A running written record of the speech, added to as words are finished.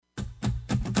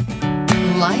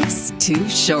Life's too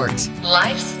short.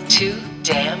 Life's too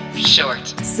damn short.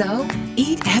 So,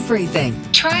 eat everything.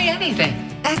 Try anything.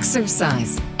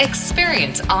 Exercise.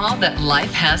 Experience all that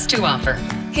life has to offer.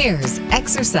 Here's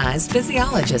exercise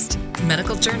physiologist,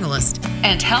 medical journalist,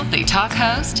 and healthy talk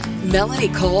host, Melanie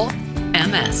Cole,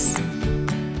 MS.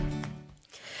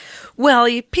 Well,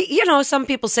 you know, some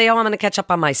people say, I'm going to catch up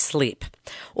on my sleep,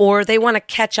 or they want to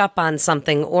catch up on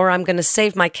something, or I'm going to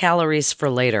save my calories for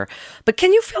later. But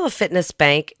can you fill a fitness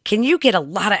bank? Can you get a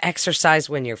lot of exercise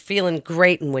when you're feeling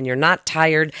great and when you're not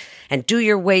tired, and do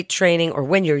your weight training, or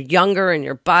when you're younger and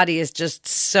your body is just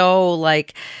so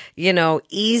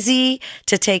easy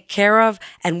to take care of?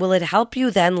 And will it help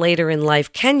you then later in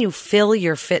life? Can you fill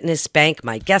your fitness bank?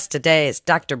 My guest today is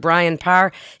Dr. Brian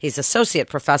Parr. He's Associate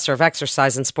Professor of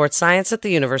Exercise and Sports Science at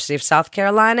the University of South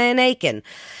Carolina in Aiken.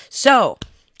 So,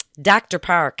 Dr.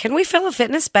 Parr, can we fill a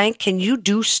fitness bank? Can you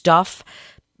do stuff,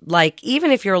 like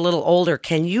even if you're a little older,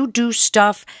 can you do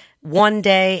stuff one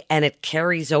day and it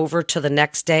carries over to the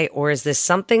next day? Or is this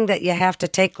something that you have to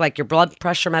take, like your blood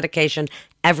pressure medication,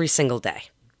 every single day?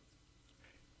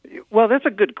 Well, that's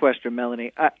a good question,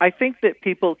 Melanie. I think that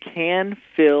people can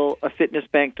fill a fitness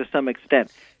bank to some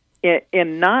extent,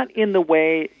 and not in the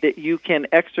way that you can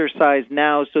exercise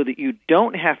now so that you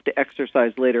don't have to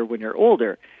exercise later when you're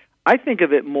older. I think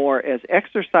of it more as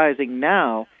exercising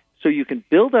now so you can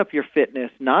build up your fitness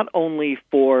not only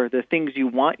for the things you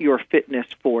want your fitness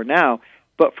for now,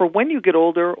 but for when you get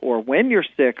older or when you're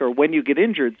sick or when you get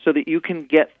injured, so that you can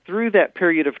get through that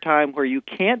period of time where you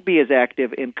can't be as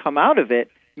active and come out of it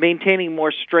maintaining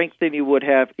more strength than you would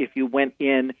have if you went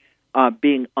in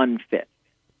being unfit.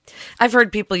 I've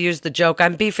heard people use the joke,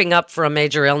 I'm beefing up for a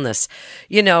major illness,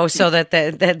 so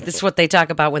that's what they talk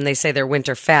about when they say they're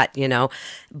winter fat,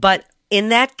 But in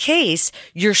that case,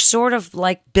 you're sort of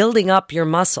like building up your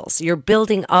muscles. You're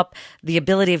building up the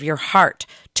ability of your heart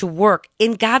to work.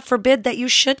 And God forbid that you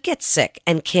should get sick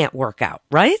and can't work out,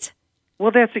 right?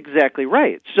 Well, that's exactly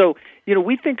right. So,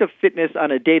 we think of fitness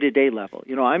on a day-to-day level.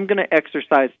 I'm going to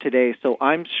exercise today so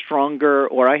I'm stronger,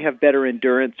 or I have better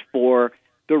endurance for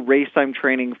the race I'm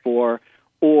training for,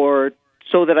 or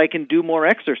so that I can do more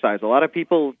exercise. A lot of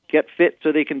people get fit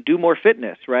so they can do more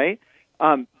fitness, right?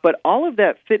 But all of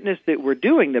that fitness that we're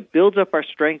doing that builds up our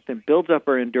strength and builds up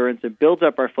our endurance and builds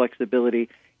up our flexibility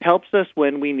helps us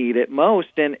when we need it most.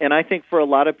 And I think for a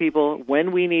lot of people,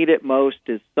 when we need it most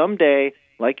is someday,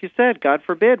 like you said, God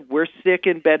forbid, we're sick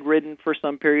and bedridden for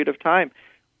some period of time.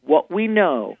 What we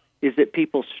know is that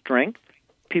people's strength,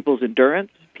 people's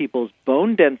endurance, people's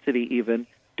bone density even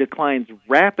declines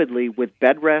rapidly with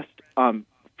bed rest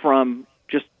from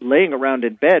just laying around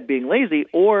in bed being lazy,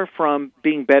 or from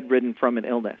being bedridden from an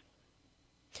illness.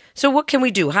 So what can we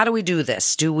do? How do we do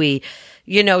this? Do we,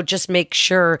 just make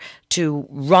sure to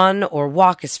run or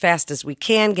walk as fast as we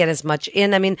can, get as much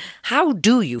in? I mean, how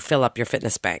do you fill up your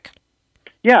fitness bank?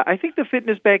 Yeah, I think the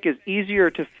fitness bank is easier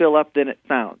to fill up than it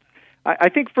sounds. I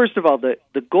think, first of all, the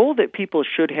goal that people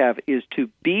should have is to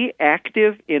be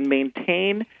active and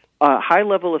maintain a high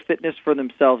level of fitness for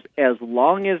themselves as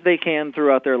long as they can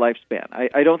throughout their lifespan.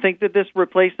 I don't think that this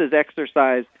replaces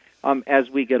exercise as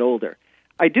we get older.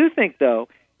 I do think, though,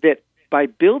 that by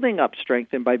building up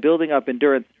strength and by building up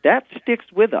endurance, that sticks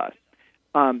with us.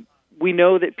 We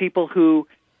know that people who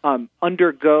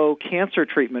undergo cancer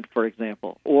treatment, for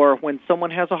example, or when someone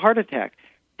has a heart attack,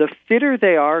 the fitter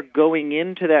they are going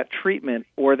into that treatment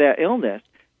or that illness,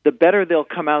 the better they'll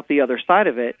come out the other side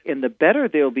of it, and the better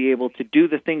they'll be able to do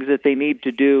the things that they need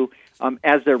to do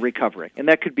as they're recovering. And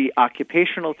that could be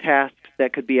occupational tasks,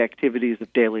 that could be activities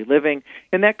of daily living,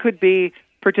 and that could be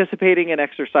participating in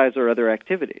exercise or other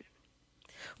activities.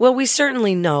 Well, we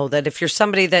certainly know that if you're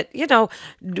somebody that,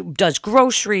 does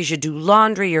groceries, you do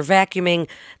laundry, you're vacuuming,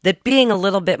 that being a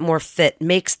little bit more fit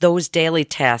makes those daily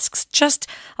tasks just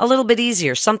a little bit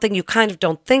easier, something you kind of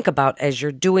don't think about as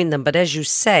you're doing them. But as you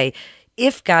say,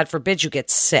 if, God forbid, you get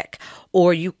sick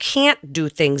or you can't do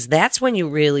things, that's when you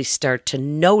really start to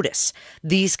notice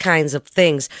these kinds of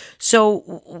things.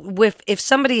 So if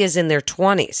somebody is in their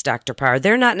 20s, Dr. Parr,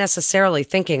 they're not necessarily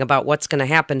thinking about what's going to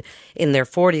happen in their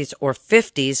 40s or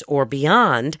 50s or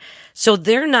beyond. So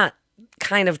they're not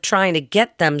kind of trying to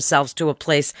get themselves to a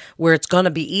place where it's going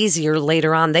to be easier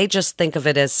later on. They just think of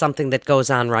it as something that goes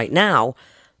on right now.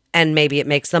 And maybe it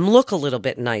makes them look a little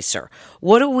bit nicer.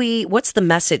 What's the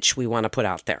message we want to put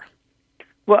out there?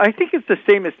 Well, I think it's the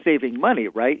same as saving money,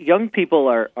 right? Young people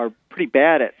are pretty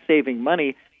bad at saving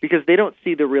money because they don't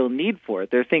see the real need for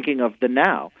it. They're thinking of the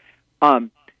now.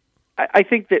 I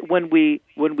think that when we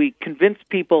convince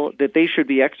people that they should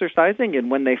be exercising,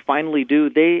 and when they finally do,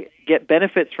 they get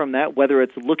benefits from that, whether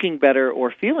it's looking better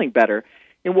or feeling better.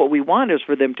 And what we want is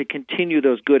for them to continue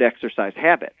those good exercise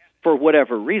habits for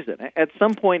whatever reason. At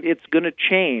some point, it's going to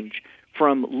change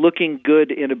from looking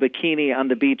good in a bikini on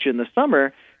the beach in the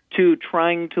summer to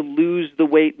trying to lose the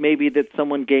weight maybe that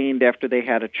someone gained after they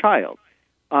had a child.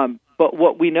 But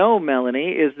what we know,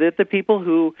 Melanie, is that the people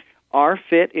who are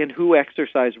fit and who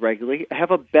exercise regularly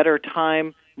have a better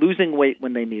time losing weight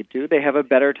when they need to. They have a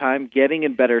better time getting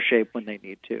in better shape when they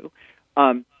need to.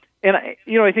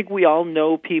 I think we all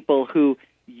know people who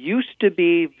used to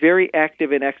be very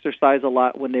active and exercise a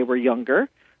lot when they were younger,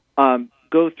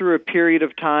 go through a period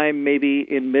of time, maybe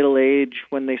in middle age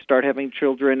when they start having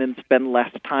children and spend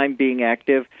less time being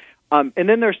active. And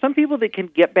then there are some people that can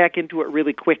get back into it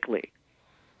really quickly,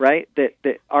 right?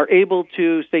 That are able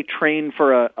to, say, train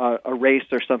for a race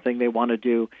or something they want to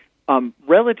do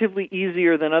relatively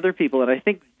easier than other people. And I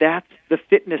think that's the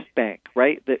fitness bank,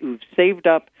 right? That we've saved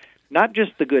up not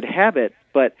just the good habit,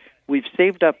 but we've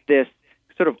saved up this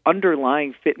sort of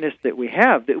underlying fitness that we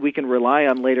have that we can rely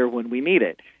on later when we need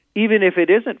it, even if it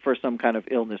isn't for some kind of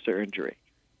illness or injury.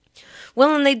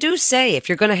 Well, and they do say if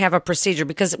you're going to have a procedure,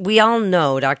 because we all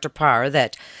know, Dr. Parr,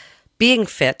 that being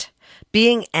fit,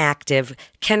 being active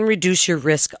can reduce your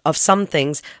risk of some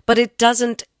things, but it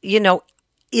doesn't,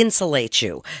 insulate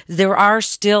you. There are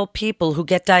still people who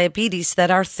get diabetes that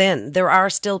are thin. There are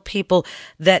still people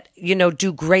that,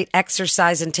 do great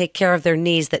exercise and take care of their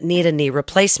knees that need a knee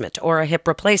replacement or a hip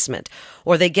replacement,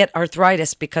 or they get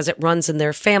arthritis because it runs in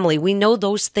their family. We know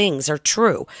those things are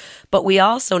true, but we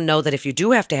also know that if you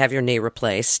do have to have your knee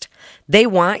replaced, they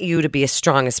want you to be as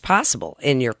strong as possible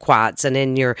in your quads and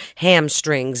in your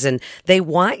hamstrings, and they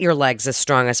want your legs as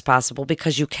strong as possible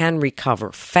because you can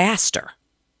recover faster.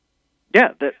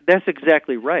 Yeah, that's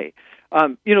exactly right.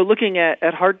 Looking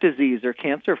at heart disease or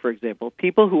cancer, for example,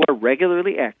 people who are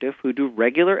regularly active, who do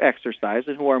regular exercise,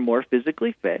 and who are more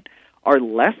physically fit are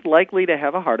less likely to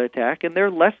have a heart attack, and they're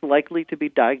less likely to be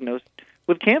diagnosed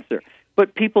with cancer.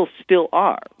 But people still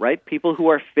are, right? People who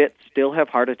are fit still have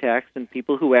heart attacks, and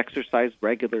people who exercise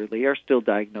regularly are still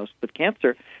diagnosed with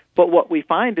cancer. But what we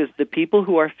find is the people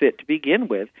who are fit to begin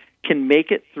with can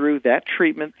make it through that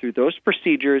treatment, through those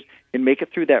procedures, and make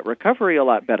it through that recovery a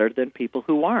lot better than people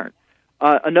who aren't.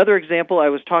 Another example, I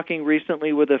was talking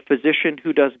recently with a physician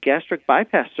who does gastric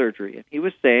bypass surgery, and he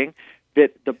was saying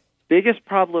that the biggest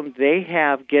problem they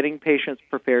have getting patients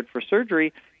prepared for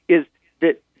surgery is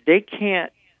that they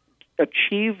can't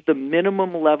achieve the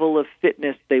minimum level of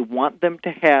fitness they want them to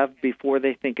have before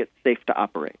they think it's safe to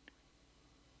operate.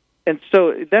 And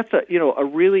so that's a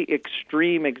really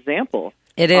extreme example.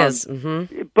 It is.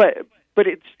 But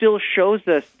it still shows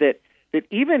us that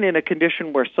even in a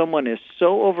condition where someone is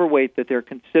so overweight that they're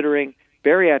considering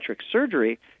bariatric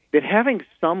surgery, that having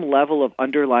some level of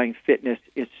underlying fitness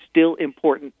is still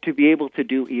important to be able to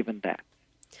do even that.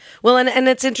 Well, and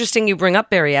it's interesting you bring up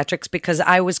bariatrics because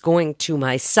I was going to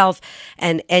myself,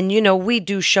 and we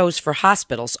do shows for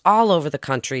hospitals all over the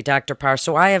country, Dr. Parr.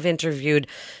 So I have interviewed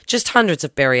just hundreds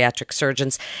of bariatric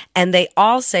surgeons, and they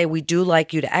all say, we do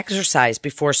like you to exercise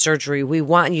before surgery. We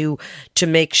want you to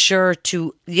make sure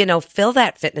to, fill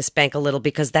that fitness bank a little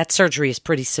because that surgery is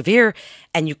pretty severe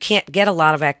and you can't get a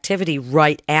lot of activity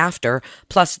right after.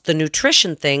 Plus the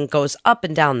nutrition thing goes up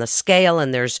and down the scale,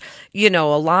 and there's, a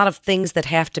lot of things that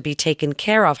have to be taken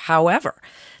care of. However,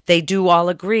 they do all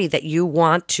agree that you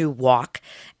want to walk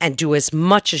and do as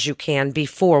much as you can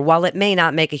before. While it may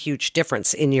not make a huge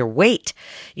difference in your weight,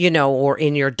 or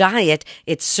in your diet,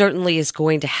 it certainly is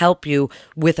going to help you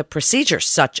with a procedure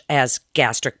such as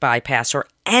gastric bypass or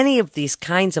any of these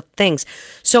kinds of things.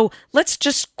 So let's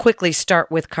just quickly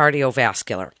start with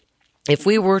cardiovascular. If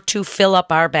we were to fill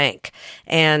up our bank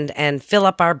and fill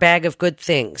up our bag of good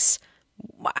things,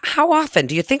 how often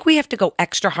do you think we have to go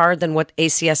extra hard than what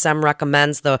ACSM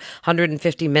recommends, the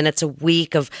 150 minutes a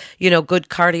week of, good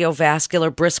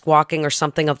cardiovascular, brisk walking or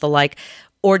something of the like?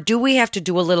 Or do we have to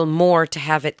do a little more to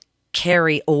have it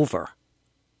carry over?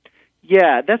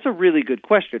 Yeah, that's a really good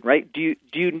question, right? Do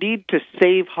you need to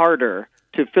save harder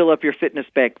to fill up your fitness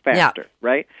bank faster,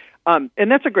 right? And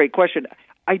that's a great question.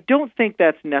 I don't think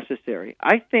that's necessary.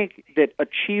 I think that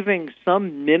achieving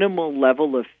some minimal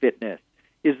level of fitness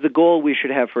is the goal we should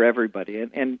have for everybody.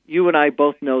 And you and I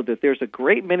both know that there's a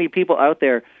great many people out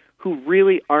there who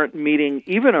really aren't meeting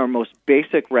even our most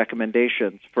basic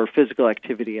recommendations for physical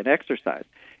activity and exercise.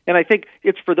 And I think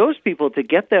it's for those people to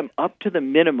get them up to the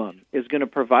minimum is going to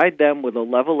provide them with a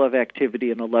level of activity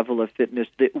and a level of fitness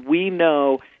that we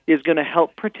know is going to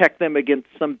help protect them against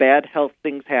some bad health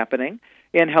things happening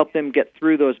and help them get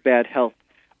through those bad health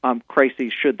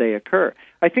crises should they occur.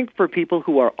 I think for people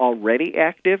who are already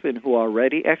active and who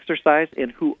already exercise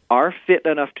and who are fit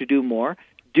enough to do more,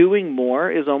 doing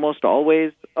more is almost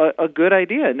always a good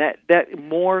idea. And that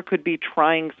more could be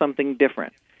trying something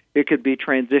different. It could be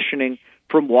transitioning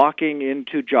from walking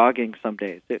into jogging some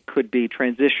days. It could be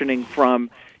transitioning from,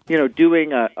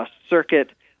 doing a circuit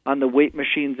on the weight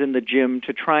machines in the gym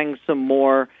to trying some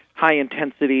more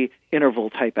high-intensity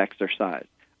interval-type exercise.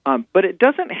 But it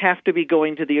doesn't have to be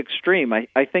going to the extreme.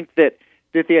 I think that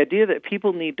the idea that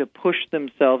people need to push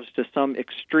themselves to some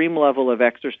extreme level of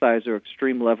exercise or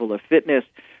extreme level of fitness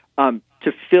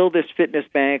to fill this fitness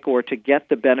bank or to get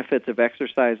the benefits of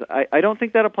exercise, I don't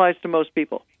think that applies to most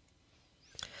people.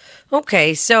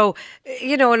 Okay, so,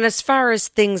 and as far as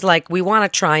things like we want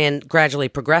to try and gradually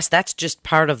progress, that's just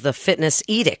part of the fitness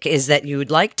edict, is that you would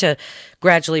like to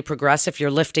gradually progress. If you're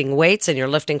lifting weights and you're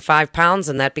lifting 5 pounds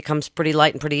and that becomes pretty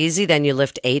light and pretty easy, then you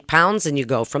lift 8 pounds and you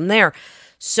go from there.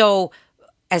 So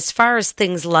as far as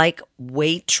things like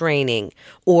weight training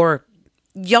or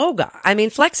yoga,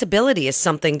 flexibility is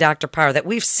something, Dr. Parr, that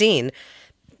we've seen.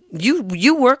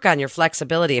 You work on your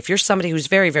flexibility. If you're somebody who's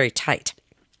very, very tight,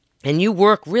 and you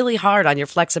work really hard on your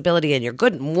flexibility and you're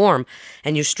good and warm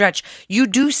and you stretch, you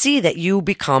do see that you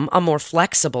become a more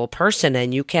flexible person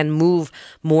and you can move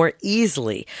more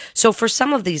easily. So for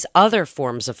some of these other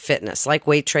forms of fitness, like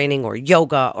weight training or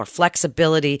yoga or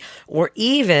flexibility or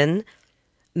even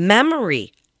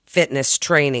memory fitness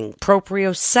training,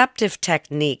 proprioceptive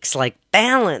techniques like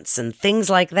balance and things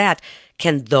like that,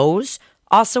 can those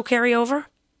also carry over?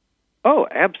 Oh,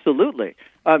 absolutely.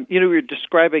 We were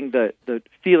describing the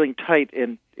feeling tight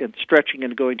and stretching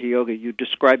and going to yoga. You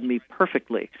described me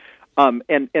perfectly.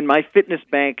 And my fitness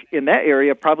bank in that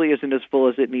area probably isn't as full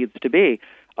as it needs to be.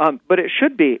 But it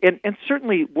should be. And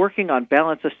certainly working on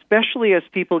balance, especially as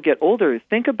people get older.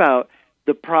 Think about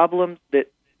the problems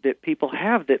that people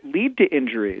have that lead to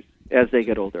injuries as they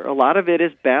get older. A lot of it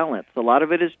is balance. A lot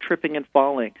of it is tripping and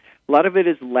falling. A lot of it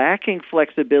is lacking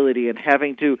flexibility and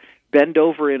having to bend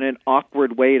over in an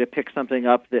awkward way to pick something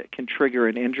up that can trigger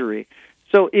an injury.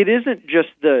 So it isn't just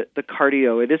the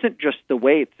cardio. It isn't just the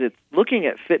weights. It's looking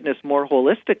at fitness more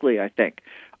holistically, I think,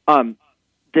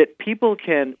 that people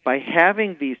can, by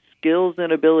having these skills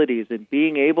and abilities and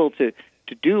being able to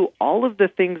do all of the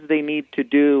things they need to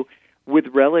do with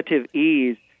relative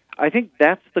ease, I think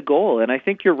that's the goal. And I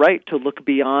think you're right to look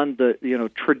beyond the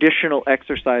traditional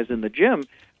exercise in the gym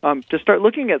to start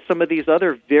looking at some of these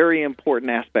other very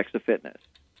important aspects of fitness.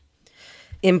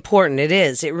 Important. It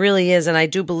is. It really is. And I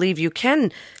do believe you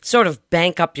can sort of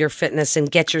bank up your fitness and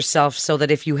get yourself so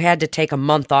that if you had to take a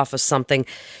month off of something,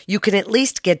 you can at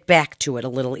least get back to it a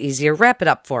little easier. Wrap it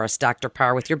up for us, Dr.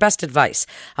 Parr, with your best advice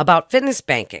about fitness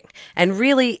banking and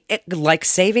really like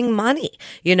saving money,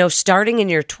 starting in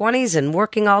your 20s and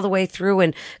working all the way through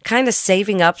and kind of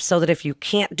saving up so that if you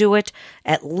can't do it,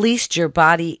 at least your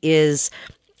body is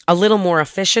a little more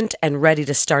efficient and ready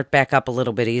to start back up a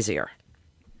little bit easier.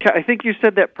 I think you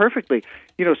said that perfectly.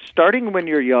 Starting when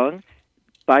you're young,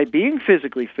 by being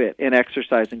physically fit and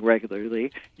exercising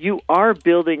regularly, you are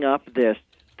building up this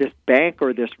bank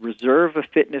or this reserve of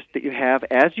fitness that you have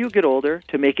as you get older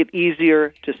to make it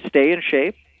easier to stay in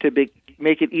shape, to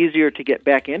make it easier to get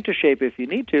back into shape if you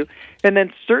need to, and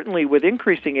then certainly with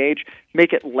increasing age,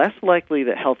 make it less likely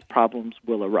that health problems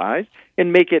will arise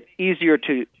and make it easier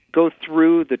to go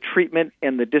through the treatment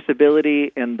and the disability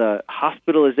and the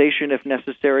hospitalization if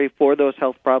necessary for those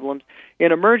health problems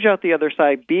and emerge out the other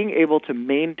side being able to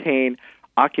maintain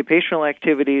occupational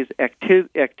activities,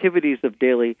 activities of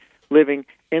daily living,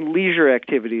 and leisure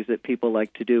activities that people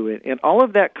like to do. And all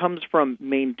of that comes from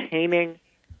maintaining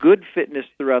good fitness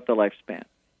throughout the lifespan.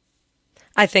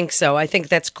 I think so. I think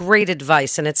that's great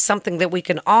advice, and it's something that we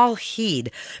can all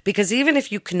heed, because even if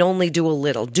you can only do a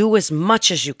little, do as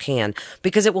much as you can,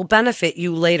 because it will benefit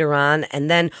you later on, and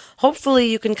then hopefully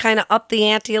you can kind of up the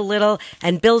ante a little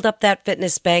and build up that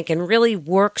fitness bank and really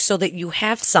work so that you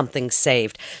have something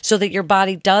saved, so that your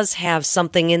body does have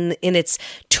something in its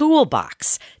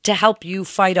toolbox to help you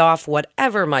fight off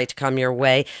whatever might come your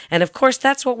way. And of course,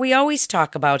 that's what we always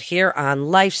talk about here on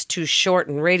Life's Too Short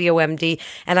and Radio MD,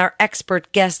 and our expert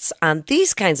guests on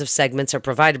these kinds of segments are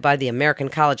provided by the American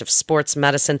College of Sports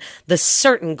Medicine, the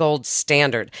certain gold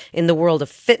standard in the world of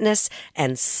fitness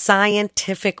and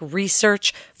scientific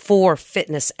research for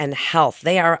fitness and health.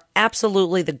 They are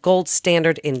absolutely the gold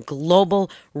standard in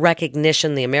global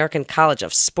recognition, the American College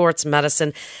of Sports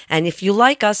Medicine. And if you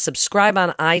like us, subscribe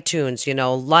on iTunes,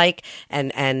 like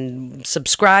and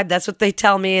subscribe. That's what they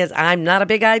tell me. Is I'm not a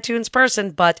big iTunes person,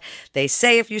 but they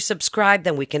say if you subscribe,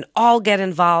 then we can all get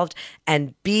involved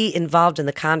and be involved in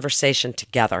the conversation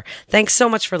together. Thanks so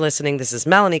much for listening. This is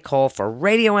Melanie Cole for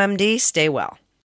Radio MD. Stay well.